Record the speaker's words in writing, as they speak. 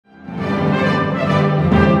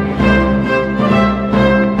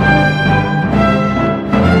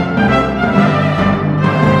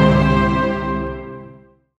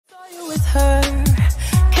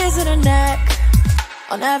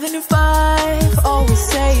on Avenue 5, always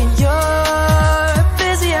saying you're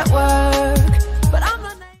busy at work, but I'm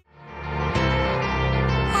not.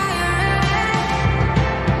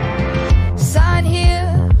 Sign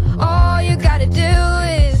here, all you gotta do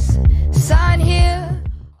is sign here.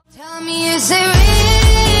 Tell me, is it real?